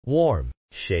Warm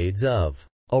shades of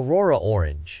Aurora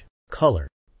Orange color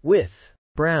with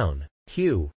brown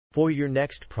hue for your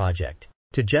next project.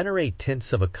 To generate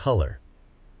tints of a color,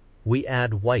 we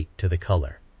add white to the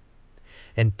color.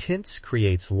 And tints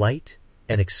creates light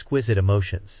and exquisite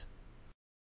emotions.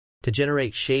 To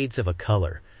generate shades of a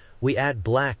color, we add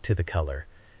black to the color,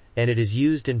 and it is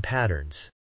used in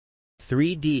patterns.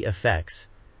 3D effects,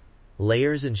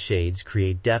 layers and shades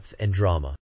create depth and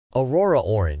drama. Aurora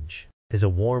Orange is a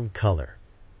warm color,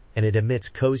 and it emits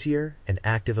cozier and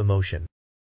active emotion.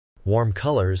 Warm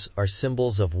colors are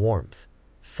symbols of warmth,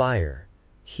 fire,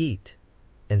 heat,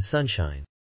 and sunshine.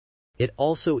 It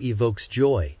also evokes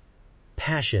joy,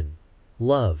 passion,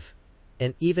 love,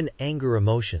 and even anger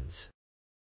emotions.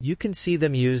 You can see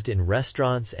them used in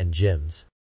restaurants and gyms,